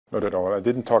Not at all. I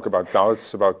didn't talk about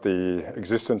doubts about the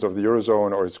existence of the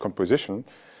Eurozone or its composition.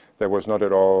 That was not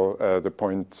at all the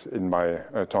point in my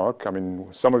talk. I mean,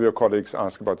 some of your colleagues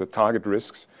asked about the target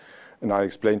risks, and I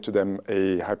explained to them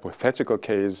a hypothetical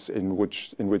case in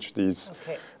which these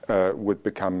would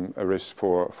become a risk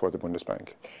for the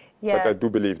Bundesbank. Yeah. But I do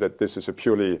believe that this is a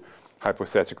purely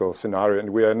hypothetical scenario, and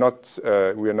we are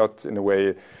not in a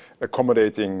way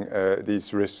accommodating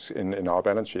these risks in our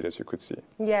balance sheet, as you could see.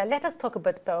 Yeah, let us talk a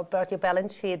bit about your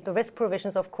balance sheet. The risk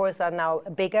provisions, of course, are now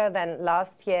bigger than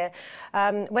last year.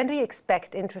 When do you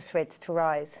expect interest rates to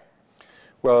rise?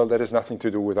 Well, that has nothing to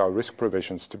do with our risk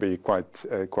provisions, to be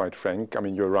quite frank. I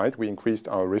mean, you're right, we increased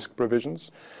our risk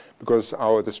provisions because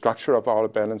the structure of our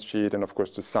balance sheet and, of course,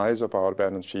 the size of our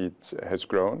balance sheet has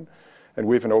grown. And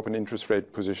we have an open interest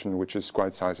rate position which is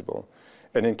quite sizable.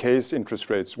 And in case interest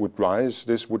rates would rise,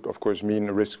 this would, of course, mean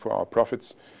a risk for our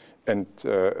profits and,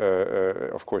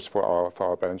 of course, for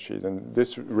our balance sheet. And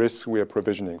this risk we are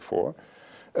provisioning for.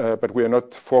 But we are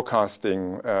not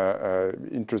forecasting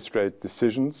interest rate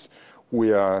decisions.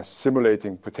 We are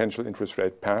simulating potential interest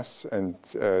rate paths and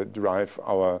derive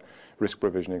our risk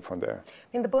provisioning from there.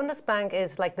 I mean, the Bundesbank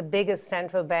is like the biggest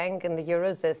central bank in the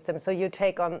Euro system, so you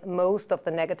take on most of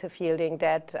the negative yielding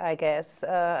debt, I guess,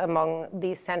 among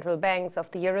these central banks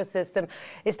of the Euro system.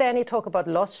 Is there any talk about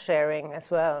loss sharing as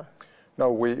well?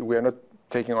 No, we are not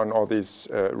taking on all these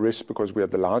risks because we are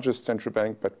the largest central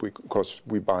bank, but because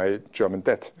we buy German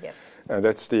debt. Yes.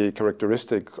 That's the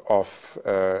characteristic of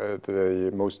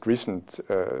the most recent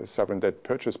sovereign debt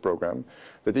purchase program,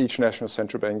 that each national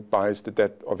central bank buys the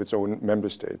debt of its own member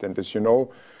state. And as you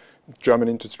know, German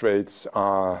interest rates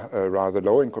are rather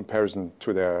low in comparison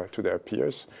to their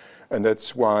peers. And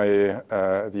that's why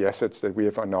the assets that we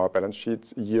have on our balance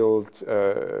sheet yield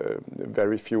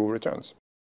very few returns.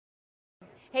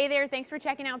 Hey there, thanks for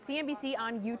checking out CNBC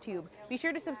on YouTube. Be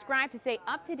sure to subscribe to stay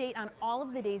up to date on all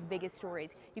of the day's biggest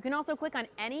stories. You can also click on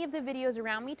any of the videos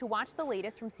around me to watch the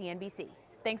latest from CNBC.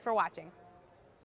 Thanks for watching.